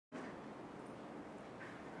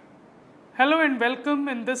Hello and welcome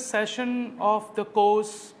in this session of the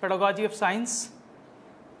course Pedagogy of Science.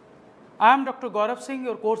 I am Dr. Gaurav Singh,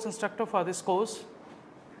 your course instructor for this course.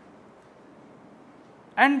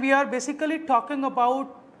 And we are basically talking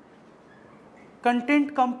about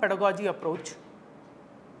content cum pedagogy approach.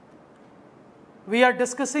 We are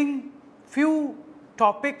discussing few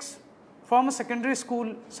topics from a secondary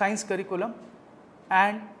school science curriculum,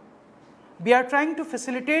 and we are trying to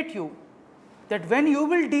facilitate you that when you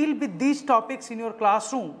will deal with these topics in your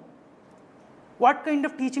classroom, what kind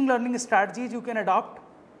of teaching learning strategies you can adopt,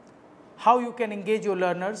 how you can engage your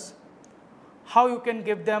learners, how you can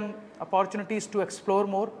give them opportunities to explore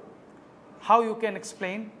more, how you can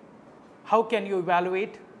explain, how can you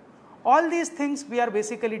evaluate. All these things we are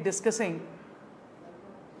basically discussing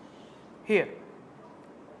here.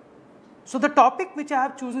 So the topic which I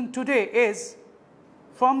have chosen today is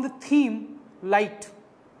from the theme light.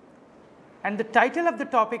 And the title of the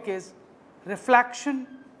topic is reflection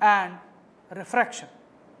and refraction.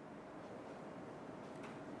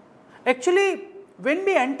 Actually, when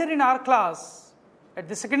we enter in our class at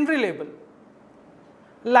the secondary level,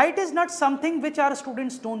 light is not something which our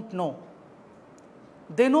students don't know.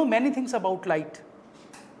 They know many things about light.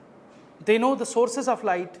 They know the sources of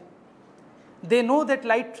light. They know that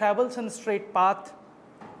light travels in a straight path.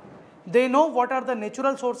 They know what are the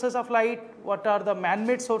natural sources of light, what are the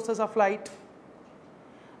man-made sources of light.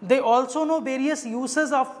 They also know various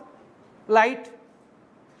uses of light,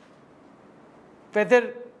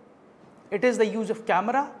 whether it is the use of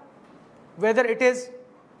camera, whether it is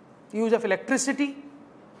use of electricity,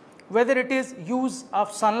 whether it is use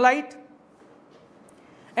of sunlight.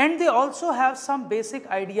 And they also have some basic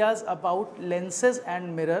ideas about lenses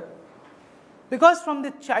and mirror, because from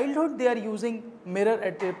the childhood they are using mirror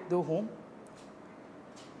at their home.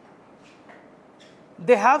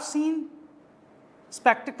 They have seen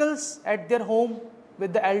spectacles at their home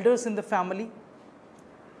with the elders in the family.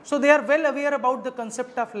 So they are well aware about the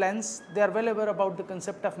concept of lens, they are well aware about the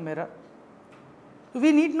concept of mirror.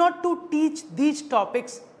 We need not to teach these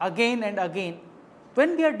topics again and again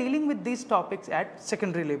when we are dealing with these topics at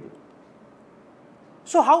secondary level.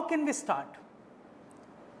 So how can we start?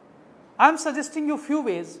 I am suggesting you few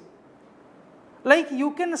ways. Like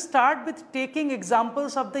you can start with taking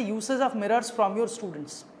examples of the uses of mirrors from your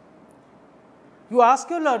students. You ask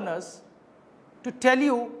your learners to tell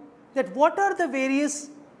you that what are the various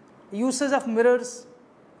uses of mirrors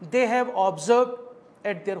they have observed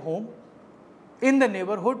at their home, in the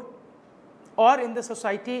neighborhood, or in the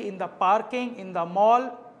society, in the parking, in the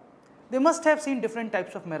mall. They must have seen different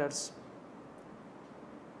types of mirrors.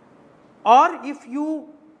 Or if you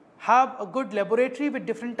have a good laboratory with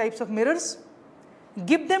different types of mirrors,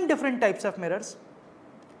 give them different types of mirrors.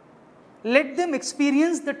 Let them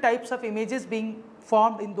experience the types of images being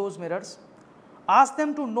formed in those mirrors. Ask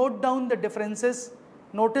them to note down the differences,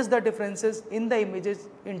 notice the differences in the images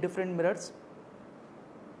in different mirrors.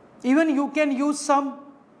 Even you can use some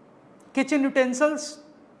kitchen utensils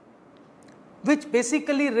which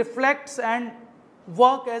basically reflects and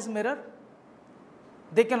work as mirror.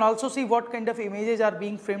 They can also see what kind of images are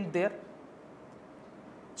being framed there.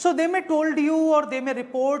 So they may told you or they may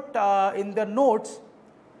report in their notes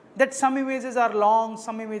that some images are long,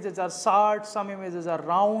 some images are short, some images are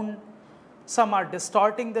round, some are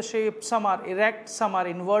distorting the shape, some are erect, some are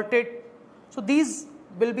inverted. So these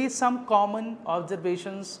will be some common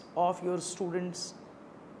observations of your students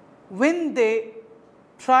when they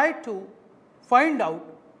try to find out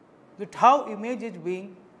that how image is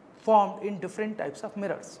being formed in different types of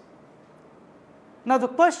mirrors. Now the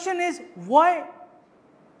question is why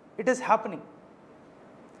it is happening.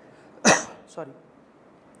 Sorry.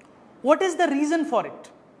 What is the reason for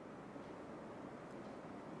it?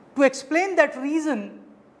 To explain that reason,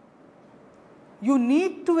 you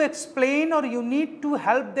need to explain or you need to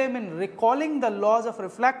help them in recalling the laws of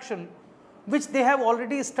reflection which they have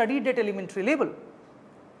already studied at elementary level.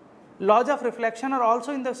 Laws of reflection are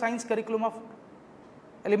also in the science curriculum of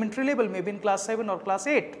elementary level, maybe in class 7 or class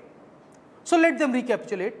 8. So let them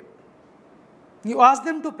recapitulate. You ask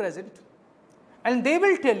them to present and they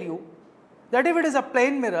will tell you that if it is a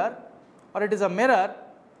plane mirror or it is a mirror,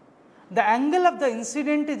 the angle of the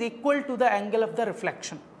incident is equal to the angle of the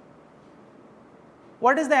reflection.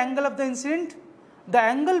 What is the angle of the incident? The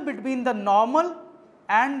angle between the normal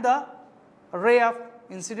and the ray of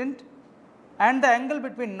incident, and the angle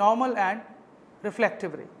between normal and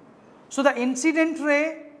reflective ray. So the incident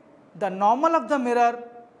ray, the normal of the mirror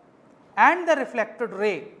and the reflected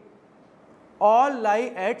ray all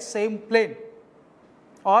lie at same plane,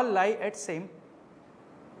 all lie at same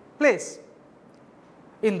place,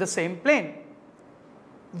 in the same plane.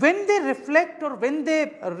 when they reflect or when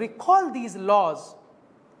they recall these laws,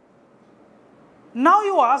 now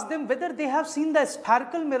you ask them whether they have seen the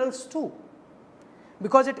spherical mirrors too,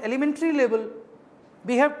 because at elementary level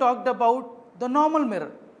we have talked about the normal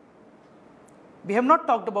mirror. We have not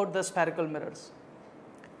talked about the spherical mirrors.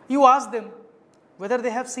 You ask them whether they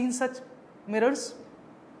have seen such mirrors,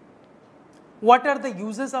 what are the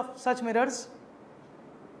uses of such mirrors,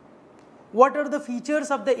 what are the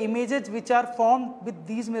features of the images which are formed with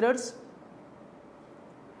these mirrors,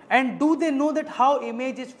 and do they know that how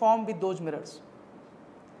image is formed with those mirrors.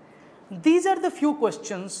 These are the few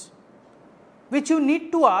questions which you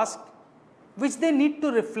need to ask, which they need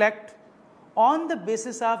to reflect on the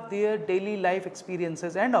basis of their daily life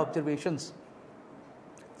experiences and observations.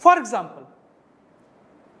 For example,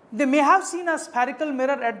 they may have seen a spherical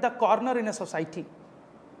mirror at the corner in a society,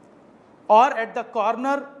 or at the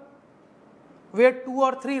corner where 2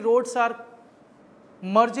 or 3 roads are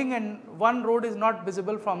merging and one road is not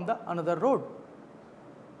visible from the another road.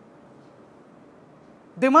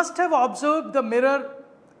 They must have observed the mirror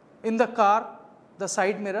in the car, the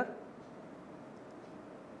side mirror.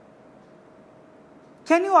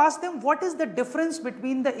 Can you ask them what is the difference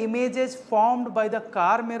between the images formed by the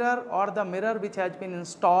car mirror or the mirror which has been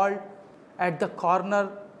installed at the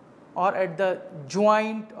corner or at the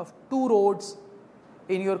joint of 2 roads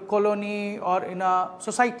in your colony or in a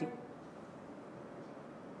society?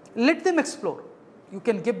 Let them explore. You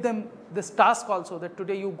can give them this task also, that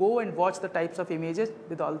today you go and watch the types of images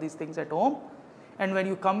with all these things at home, and when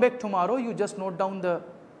you come back tomorrow you just note down the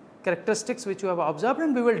characteristics which you have observed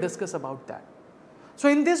and we will discuss about that. So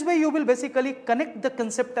in this way you will basically connect the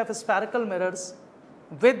concept of spherical mirrors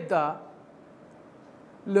with the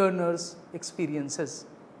learner's experiences.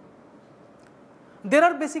 There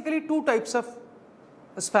are basically 2 types of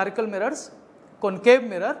spherical mirrors, concave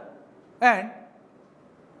mirror and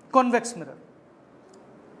convex mirror.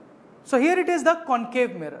 So here it is the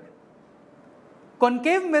concave mirror.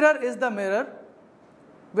 Concave mirror is the mirror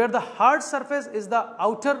where the hard surface is the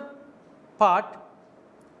outer part,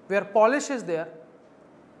 where polish is there,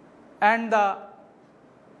 and the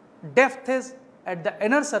depth is at the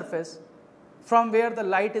inner surface from where the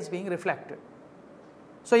light is being reflected.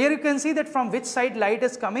 So here you can see that from which side light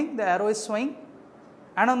is coming, the arrow is showing,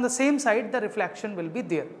 and on the same side the reflection will be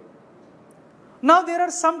there. Now there are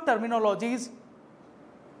some terminologies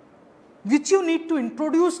which you need to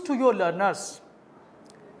introduce to your learners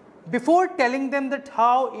before telling them that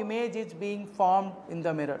how image is being formed in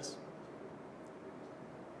the mirrors.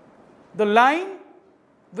 The line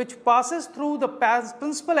which passes through the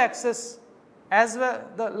principal axis, as well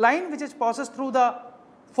the line which passes through the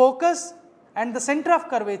focus and the center of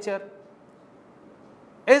curvature,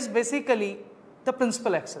 is basically the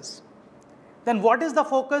principal axis. Then what is the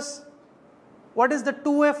focus? What is the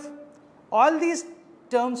 2f? All these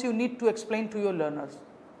terms you need to explain to your learners,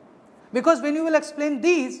 because when you will explain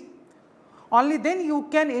these, only then you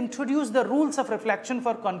can introduce the rules of reflection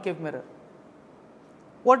for concave mirror.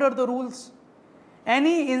 What are the rules?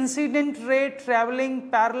 Any incident ray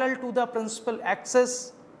traveling parallel to the principal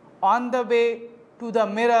axis on the way to the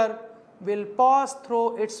mirror will pass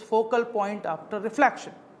through its focal point after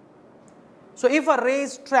reflection. So if a ray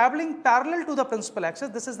is traveling parallel to the principal axis,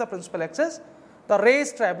 this is the principal axis, the ray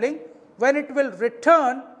is traveling, when it will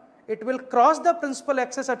return, it will cross the principal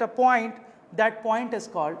axis at a point, that point is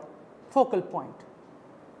called focal point.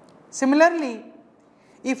 Similarly,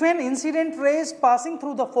 if an incident ray is passing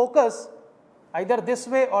through the focus, either this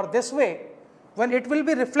way or this way, when it will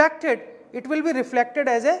be reflected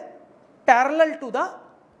as a parallel to the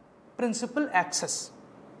principal axis.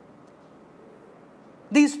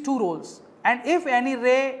 These 2 roles. And if any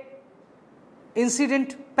ray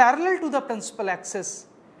incident parallel to the principal axis,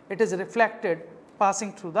 it is reflected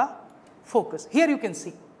passing through the focus. Here you can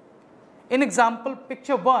see, in example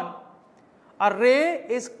picture 1, a ray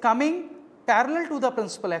is coming parallel to the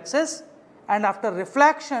principal axis, and after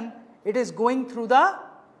reflection it is going through the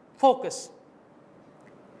focus.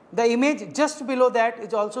 The image just below that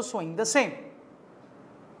is also showing the same.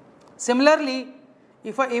 Similarly,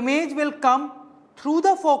 if an image will come through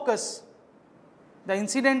the focus, the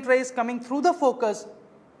incident ray is coming through the focus,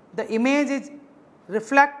 the image is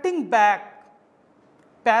reflecting back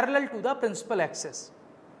parallel to the principal axis.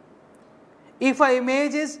 If an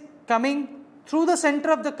image is coming through the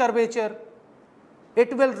center of the curvature,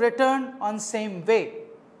 it will return on same way.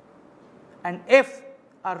 And if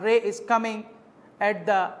a ray is coming at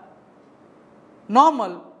the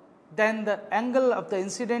normal, then the angle of the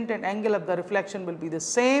incident and angle of the reflection will be the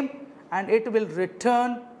same, and it will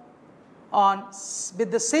return with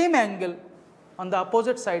the same angle on the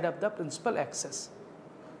opposite side of the principal axis.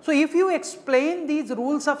 So if you explain these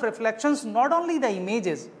rules of reflections, not only the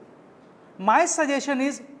images, my suggestion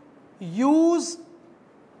is use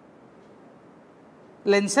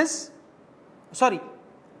lenses,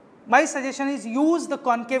 my suggestion is use the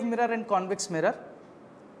concave mirror and convex mirror.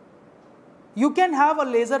 You can have a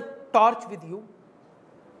laser torch with you.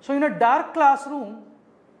 So in a dark classroom,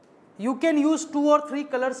 you can use 2 or 3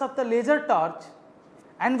 colors of the laser torch,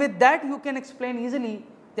 and with that you can explain easily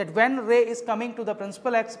that when ray is coming to the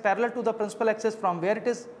principal axis, parallel to the principal axis from where it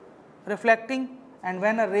is reflecting, and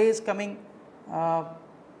when a ray is coming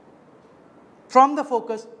from the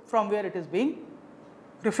focus from where it is being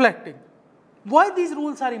reflecting. Why these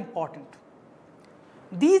rules are important?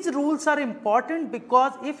 These rules are important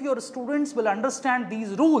because if your students will understand these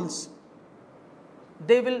rules,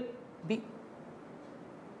 they will be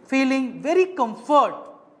feeling very comfort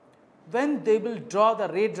when they will draw the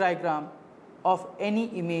ray diagram of any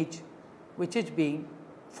image which is being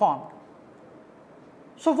formed.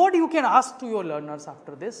 So what you can ask to your learners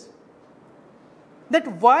after this, that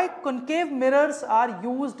why concave mirrors are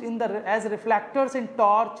used in as reflectors in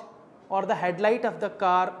torch or the headlight of the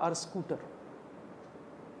car or scooter.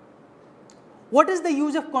 What is the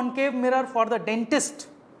use of concave mirror for the dentist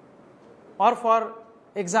or for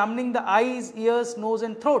examining the eyes, ears, nose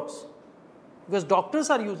and throats? Because doctors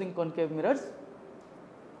are using concave mirrors.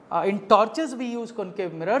 In torches we use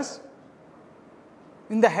concave mirrors.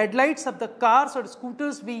 In the headlights of the cars or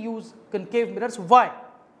scooters we use concave mirrors. Why?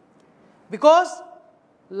 Because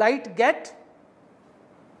light get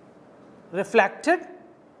reflected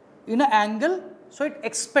in an angle, so it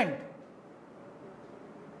expands.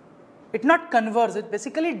 It not converges, it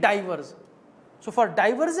basically diverges. So for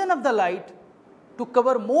diversion of the light, to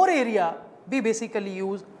cover more area, we basically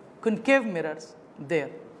use concave mirrors there.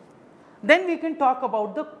 Then we can talk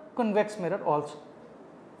about the convex mirror also.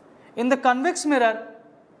 In the convex mirror,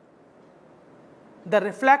 the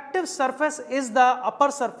reflective surface is the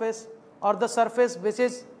upper surface or the surface which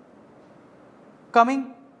is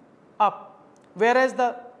coming up, whereas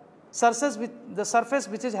the surface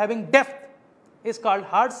which is having depth is called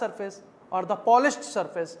hard surface or the polished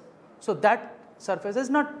surface. So that surface is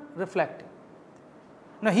not reflecting.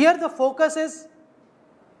 Now here the focus is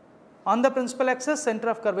on the principal axis, center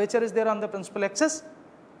of curvature is there on the principal axis.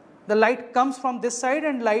 The light comes from this side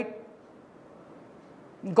and light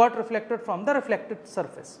got reflected from the reflected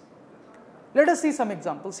surface. Let us see some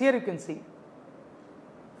examples. Here you can see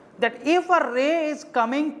that if a ray is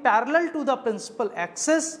coming parallel to the principal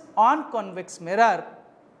axis on convex mirror,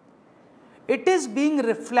 it is being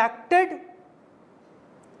reflected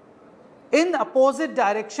in the opposite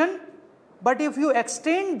direction, but if you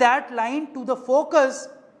extend that line to the focus,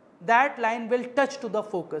 that line will touch to the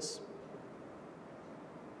focus.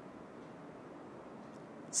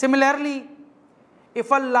 Similarly,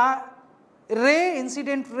 if a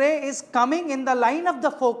incident ray is coming in the line of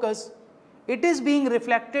the focus, it is being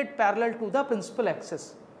reflected parallel to the principal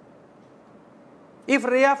axis. If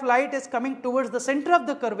ray of light is coming towards the center of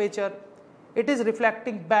the curvature, it is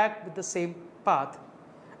reflecting back with the same path.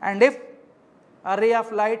 And if a ray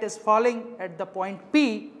of light is falling at the point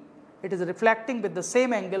P, it is reflecting with the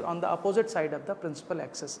same angle on the opposite side of the principal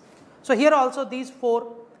axis. So here also these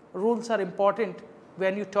 4 rules are important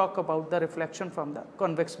when you talk about the reflection from the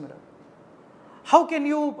convex mirror. How can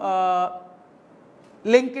you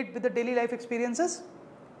link it with the daily life experiences?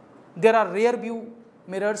 There are rear view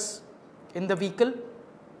mirrors in the vehicle,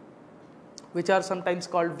 which are sometimes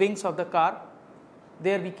called wings of the car.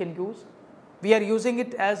 There we can use. We are using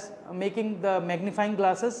it as making the magnifying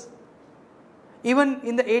glasses. Even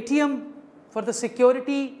in the ATM for the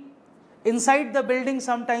security inside the building,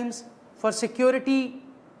 sometimes for security,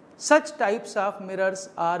 such types of mirrors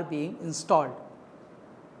are being installed.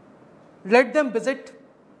 Let them visit,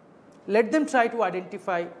 let them try to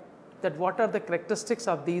identify that what are the characteristics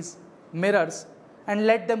of these mirrors, and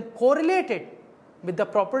let them correlate it with the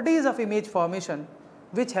properties of image formation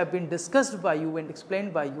which have been discussed by you and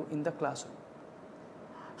explained by you in the classroom.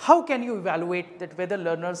 How can you evaluate that whether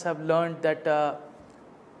learners have learned that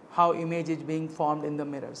how image is being formed in the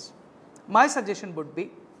mirrors? My suggestion would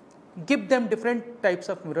be, give them different types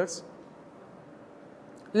of mirrors,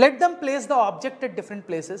 let them place the object at different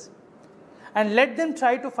places, and let them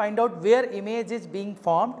try to find out where image is being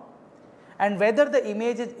formed and whether the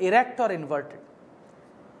image is erect or inverted.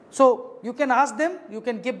 So you can ask them, you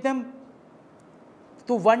can give them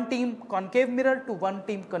to one team concave mirror, to one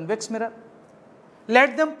team convex mirror.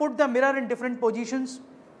 Let them put the mirror in different positions,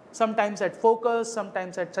 sometimes at focus,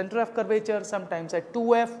 sometimes at center of curvature, sometimes at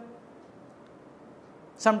 2F,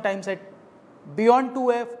 sometimes at beyond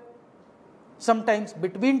 2F, sometimes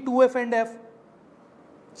between 2F and F.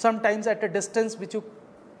 sometimes at a distance which you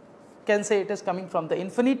can say it is coming from the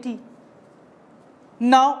infinity.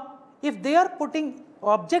 Now, if they are putting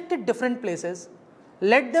object at different places,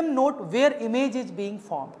 let them note where image is being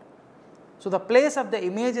formed. So, the place of the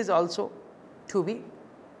image is also to be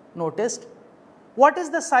noticed. What is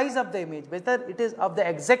the size of the image, whether it is of the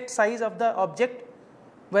exact size of the object,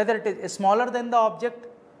 whether it is smaller than the object,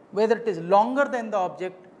 whether it is longer than the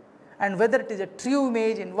object, and whether it is a true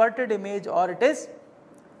image, inverted image, or it is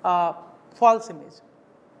a false image.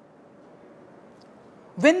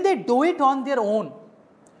 When they do it on their own,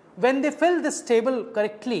 when they fill this table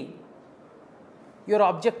correctly, your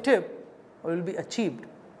objective will be achieved,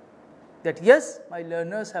 that yes, my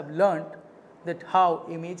learners have learnt that how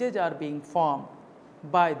images are being formed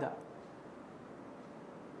by the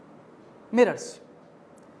mirrors.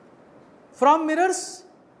 From mirrors,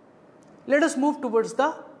 let us move towards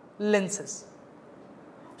the lenses.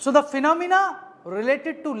 So, the phenomena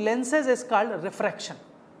related to lenses is called refraction.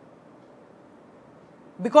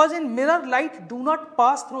 Because in mirror, light do not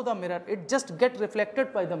pass through the mirror, it just gets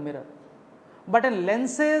reflected by the mirror. But in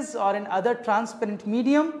lenses or in other transparent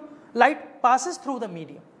medium, light passes through the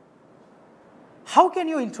medium. How can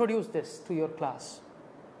you introduce this to your class?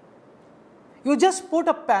 You just put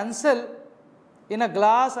a pencil in a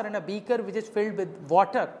glass or in a beaker which is filled with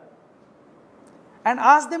water and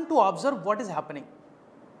ask them to observe what is happening.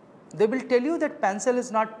 They will tell you that pencil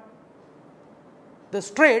is not the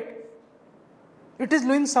straight, it is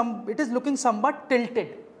looking somewhat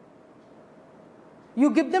tilted.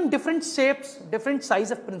 You give them different shapes, different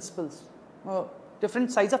size of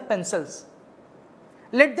different size of pencils.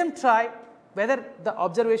 Let them try whether the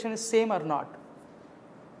observation is same or not.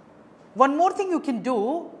 One more thing you can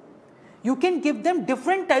do, you can give them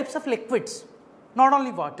different types of liquids, not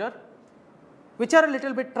only water, which are a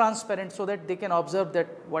little bit transparent so that they can observe that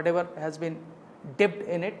whatever has been dipped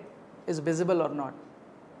in it is visible or not.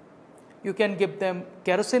 You can give them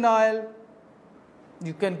kerosene oil,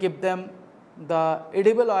 you can give them the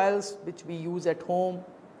edible oils which we use at home,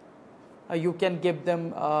 you can give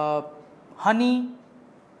them honey,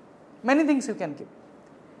 many things you can give.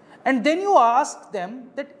 And then you ask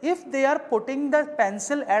them that if they are putting the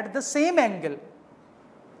pencil at the same angle,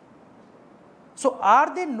 so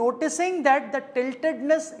are they noticing that the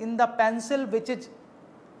tiltedness in the pencil which is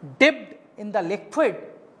dipped in the liquid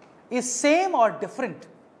is same or different?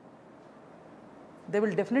 They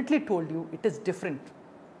will definitely told you it is different.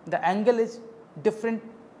 The angle is different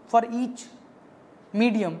for each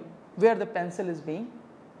medium where the pencil is being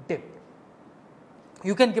dipped.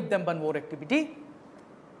 You can give them one more activity.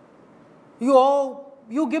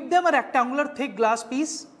 You give them a rectangular thick glass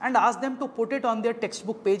piece and ask them to put it on their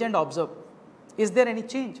textbook page and observe. Is there any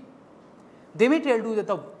change? They may tell you that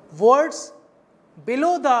the words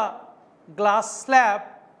below the glass slab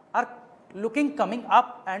are coming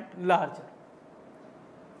up and larger.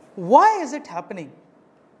 Why is it happening?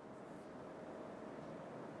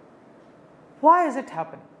 Why is it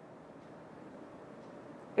happening?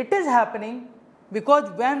 It is happening because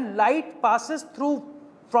when light passes through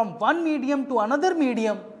from one medium to another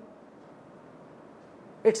medium,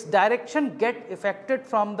 its direction gets affected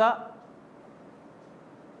from the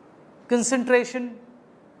concentration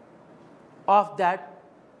of that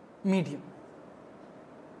medium.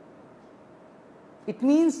 It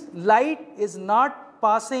means light is not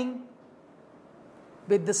passing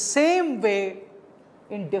with the same way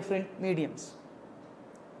in different mediums.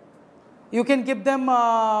 You can give them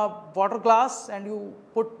a water glass and you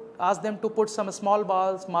ask them to put some small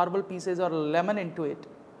balls, marble pieces or lemon into it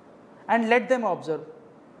and let them observe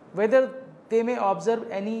whether they may observe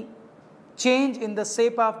any change in the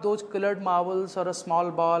shape of those colored marbles or a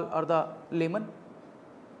small ball or the lemon.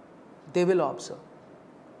 They will observe.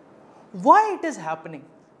 Why it is happening?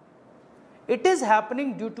 It is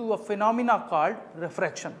happening due to a phenomena called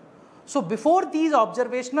refraction. So, before these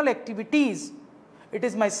observational activities, it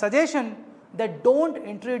is my suggestion that don't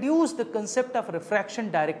introduce the concept of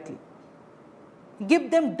refraction directly. Give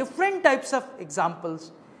them different types of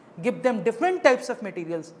examples, give them different types of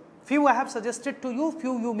materials. Few I have suggested to you,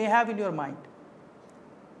 few you may have in your mind.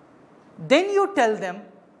 Then you tell them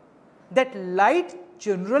that light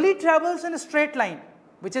generally travels in a straight line,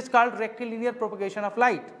 which is called rectilinear propagation of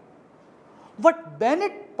light. But when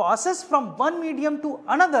it passes from one medium to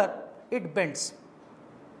another, it bends.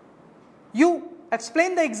 You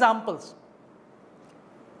explain the examples.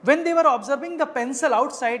 When they were observing the pencil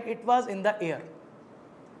outside, it was in the air.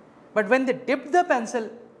 But when they dipped the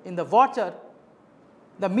pencil in the water,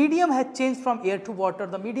 the medium had changed from air to water,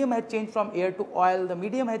 the medium had changed from air to oil, the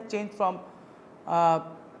medium had changed from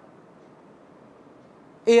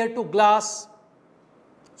air to glass,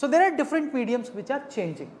 So there are different mediums which are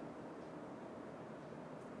changing.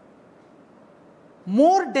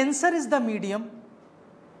 More denser is the medium,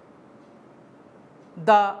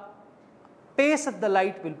 the pace of the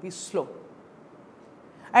light will be slow.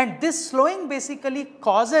 And this slowing basically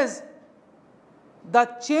causes the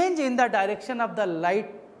change in the direction of the light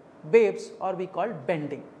waves, or we call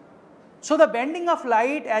bending. So the bending of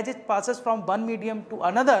light as it passes from one medium to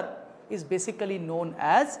another is basically known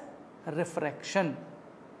as refraction.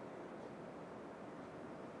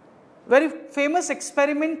 Very famous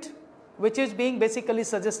experiment which is being basically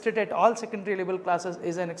suggested at all secondary level classes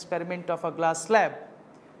is an experiment of a glass slab,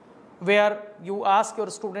 where you ask your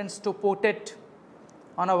students to put it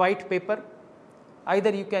on a white paper. Either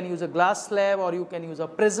you can use a glass slab or you can use a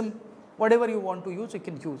prism, whatever you want to use, you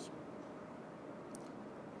can use.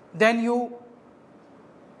 Then you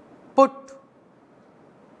put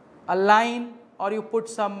a line or you put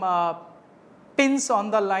some pins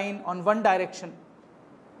on the line on one direction.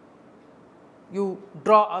 You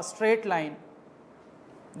draw a straight line,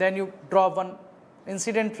 then you draw one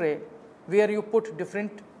incident ray where you put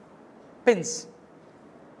different pins,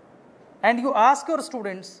 and you ask your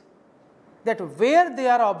students that where they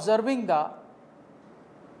are observing the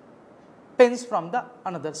pins from the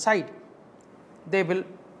another side. They will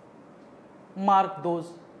mark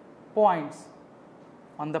those points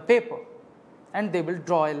on the paper and they will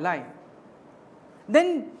draw a line.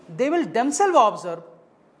 Then they will themselves observe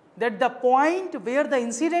that the point where the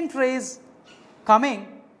incident ray is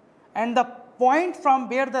coming and the point from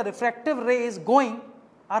where the refractive ray is going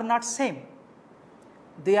are not same.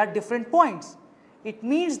 They are different points. It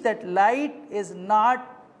means that light is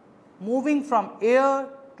not moving from air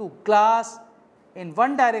to glass in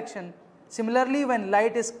one direction. Similarly, when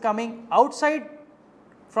light is coming outside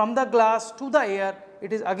from the glass to the air,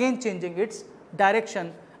 it is again changing its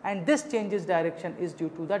direction, and this changes direction is due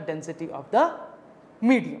to the density of the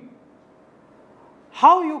medium.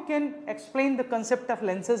 How you can explain the concept of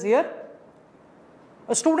lenses here?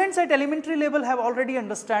 Students at elementary level have already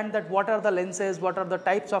understand that what are the lenses, what are the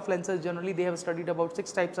types of lenses. Generally they have studied about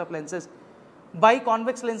 6 types of lenses.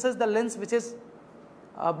 Biconvex lenses, the lens which is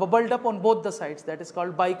bubbled up on both the sides, that is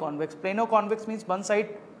called biconvex. Plano-convex means one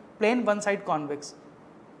side plane, one side convex.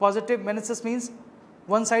 Positive meniscus means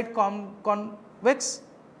one side convex,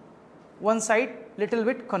 one side little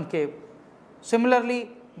bit concave.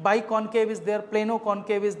 Similarly, biconcave is there,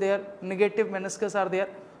 plano-concave is there, negative meniscus are there.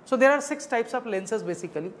 So there are 6 types of lenses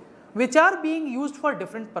basically which are being used for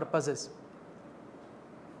different purposes.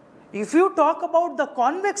 If you talk about the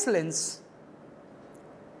convex lens,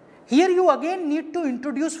 here you again need to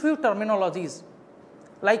introduce few terminologies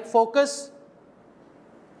like focus,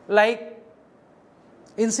 like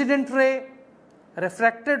incident ray,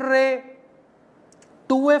 refracted ray,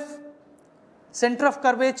 2F, center of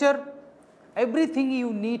curvature. Everything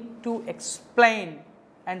you need to explain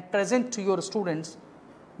and present to your students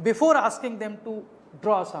before asking them to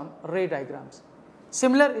draw some ray diagrams.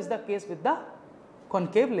 Similar is the case with the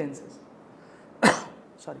concave lenses.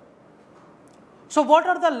 Sorry. So what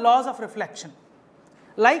are the laws of reflection?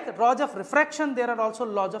 Like laws of refraction, there are also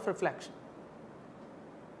laws of reflection.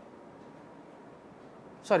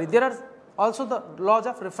 Sorry, there are also the laws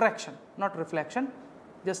of refraction, not reflection.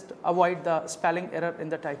 Just avoid the spelling error in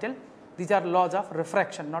the title. These are laws of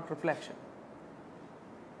refraction, not reflection.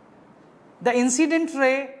 The incident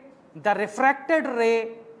ray, the refracted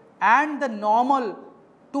ray and the normal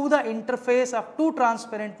to the interface of two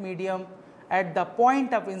transparent medium at the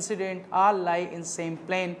point of incident all lie in same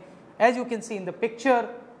plane. As you can see in the picture,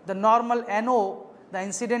 the normal NO, the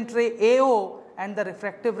incident ray AO and the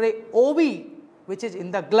refractive ray OB, which is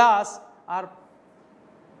in the glass, are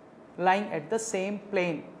lying at the same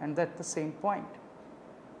plane and at the same point.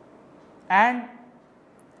 And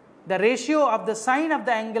the ratio of the sine of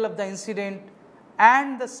the angle of the incident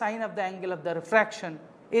and the sine of the angle of the refraction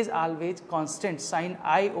is always constant. Sine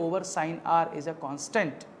I over sine R is a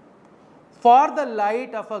constant for the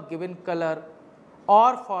light of a given color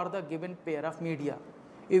or for the given pair of media.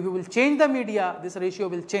 If you will change the media, this ratio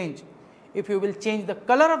will change. If you will change the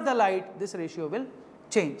color of the light, this ratio will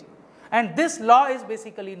change. And this law is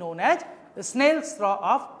basically known as Snell's law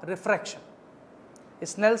of refraction.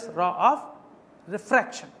 Snell's law of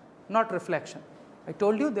refraction, not reflection. I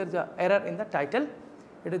told you there is an error in the title.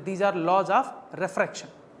 These are laws of refraction.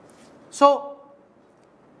 So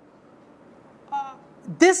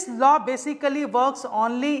this law basically works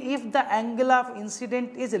only if the angle of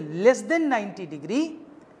incident is less than 90 degree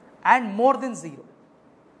and more than 0.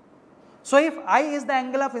 So if I is the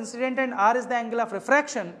angle of incident and R is the angle of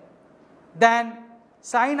refraction, then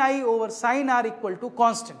sine I over sine R equal to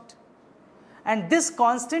constant. and this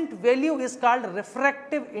constant value is called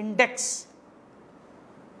refractive index.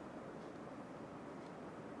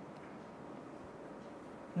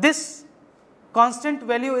 This constant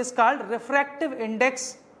value is called refractive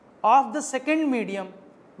index of the second medium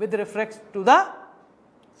with respect to the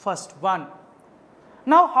first one.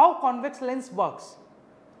 Now, how convex lens works?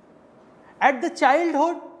 At the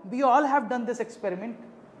childhood, we all have done this experiment.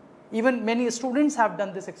 Even many students have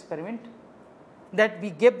done this experiment, that we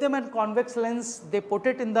give them a convex lens, they put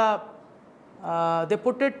it in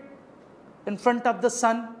front of the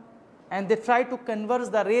sun, and they try to converge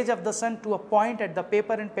the rays of the sun to a point at the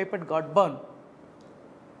paper, and paper got burned.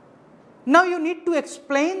 Now, you need to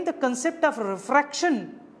explain the concept of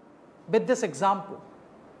refraction with this example.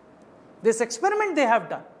 This experiment they have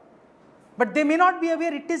done, but they may not be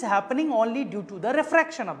aware it is happening only due to the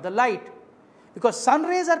refraction of the light, because sun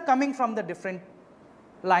rays are coming from the different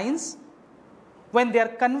lines. When they are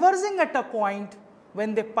converging at a point,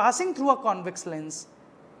 when they are passing through a convex lens,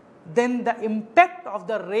 then the impact of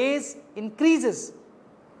the rays increases,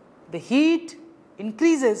 the heat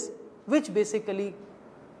increases, which basically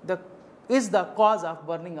is the cause of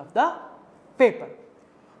burning of the paper.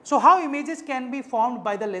 So, how images can be formed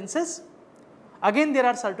by the lenses? Again, there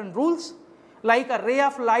are certain rules, like a ray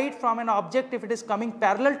of light from an object, if it is coming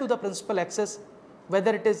parallel to the principal axis,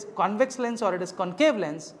 whether it is convex lens or it is concave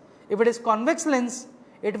lens. If it is convex lens,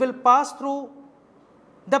 it will pass through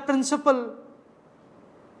the principal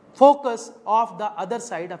focus of the other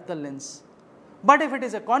side of the lens. But if it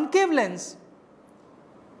is a concave lens,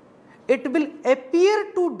 it will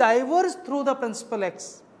appear to diverge through the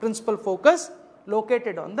principal focus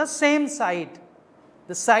located on the same side.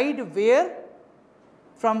 The side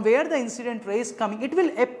from where the incident ray is coming, it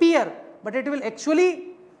will appear, but it will actually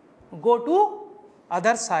go to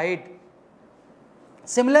other side.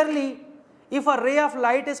 Similarly, if a ray of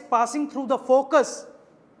light is passing through the focus,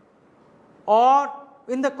 or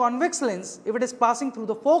in the convex lens, if it is passing through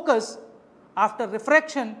the focus, after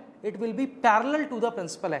refraction, it will be parallel to the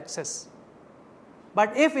principal axis.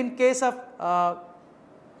 But if in case of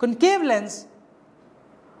concave lens,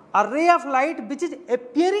 a ray of light which is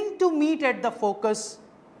appearing to meet at the focus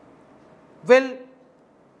will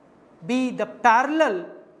be the parallel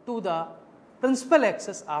to the principal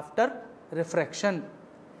axis after refraction.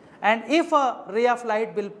 And if a ray of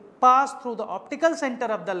light will pass through the optical center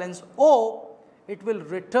of the lens O, it will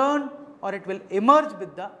return or it will emerge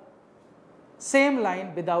with the same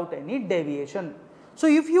line without any deviation. So,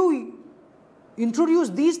 if you introduce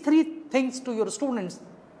these three things to your students,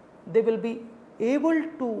 they will be able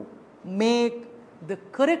to make the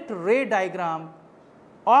correct ray diagram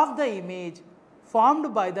of the image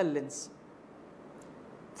formed by the lens.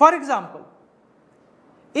 For example,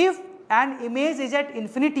 if an image is at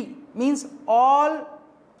infinity, means all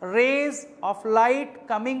rays of light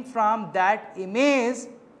coming from that image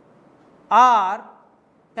are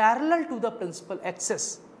parallel to the principal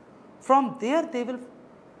axis. From there they will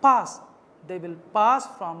pass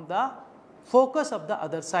from the focus of the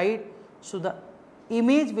other side. So, the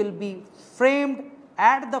image will be framed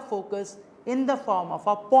at the focus in the form of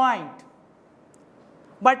a point.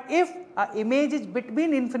 But if an image is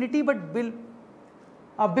between infinity but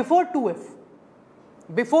before 2f,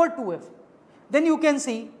 then you can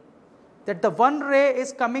see that the one ray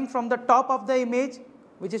is coming from the top of the image,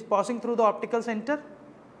 which is passing through the optical center,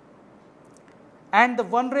 and the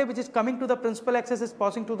one ray which is coming to the principal axis is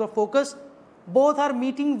passing through the focus. Both are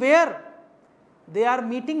meeting where? They are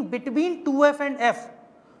meeting between 2f and f.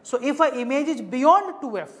 So, if an image is beyond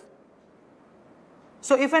 2f,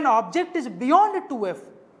 so if an object is beyond 2f,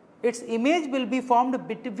 its image will be formed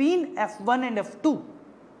between f1 and f2,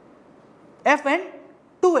 f and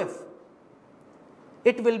 2f.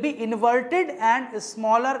 It will be inverted and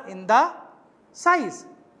smaller in the size.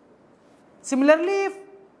 Similarly, if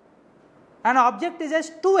an object is as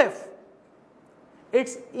 2f,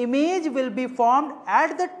 its image will be formed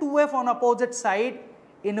at the 2f on opposite side,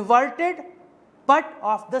 inverted but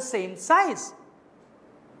of the same size.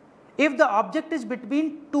 If the object is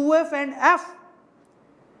between 2f and f,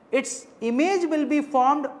 its image will be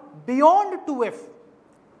formed beyond 2f,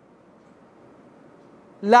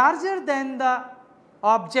 larger than the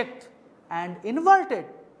object and inverted.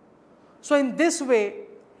 So, in this way,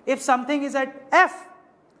 if something is at f,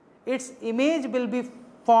 its image will be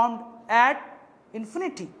formed at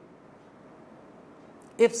infinity.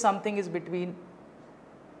 If something is between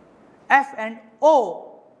f and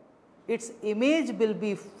o, its image will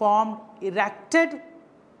be formed erected,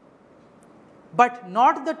 but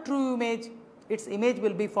not the true image. Its image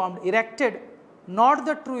will be formed erected, not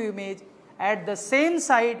the true image, at the same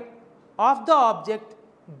side of the object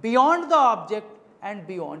beyond the object and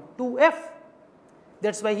beyond 2f.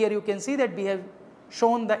 That is why here you can see that we have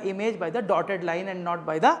shown the image by the dotted line and not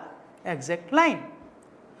by the exact line.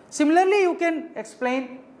 Similarly, you can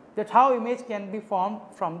explain that how image can be formed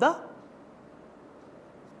from the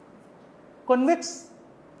convex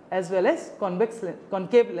as well as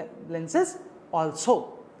concave lenses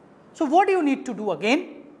also. So, what you need to do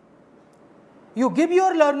again? You give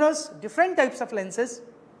your learners different types of lenses,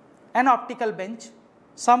 an optical bench,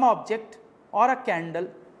 some object or a candle.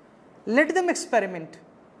 Let them experiment.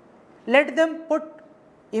 Let them put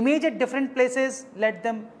image at different places. Let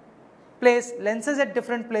them place lenses at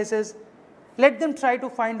different places. Let them try to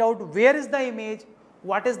find out where is the image,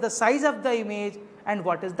 what is the size of the image and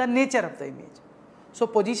what is the nature of the image. So,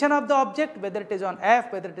 position of the object, whether it is on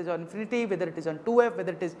f, whether it is on infinity, whether it is on 2f,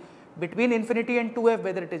 whether it is between infinity and 2f,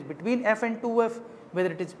 whether it is between f and 2f,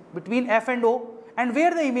 whether it is between f and o, and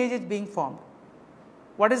where the image is being formed.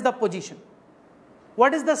 What is the position?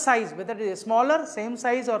 What is the size, whether it is smaller, same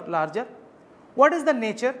size or larger? What is the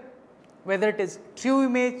nature, whether it is true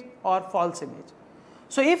image or false image?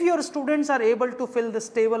 So, if your students are able to fill this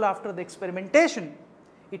table after the experimentation,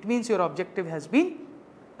 it means your objective has been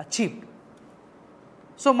achieved.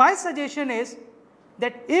 So, my suggestion is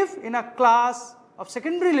that if in a class of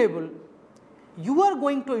secondary level, you are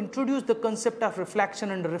going to introduce the concept of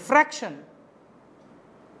reflection and refraction,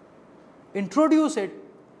 introduce it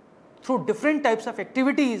through different types of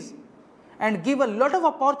activities and give a lot of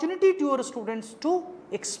opportunity to your students to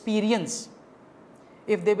experience.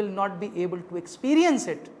 If they will not be able to experience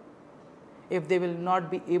it, if they will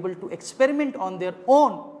not be able to experiment on their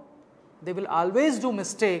own, they will always do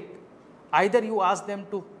mistake. Either you ask them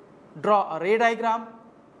to draw a ray diagram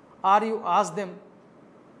or you ask them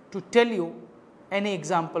to tell you any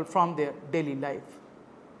example from their daily life,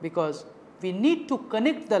 because we need to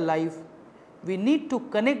connect the life, we need to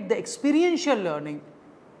connect the experiential learning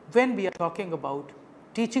when we are talking about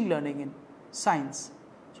teaching learning in science.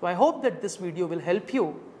 So, I hope that this video will help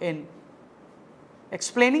you in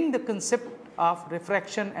explaining the concept of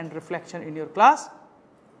refraction and reflection in your class.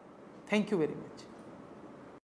 Thank you very much.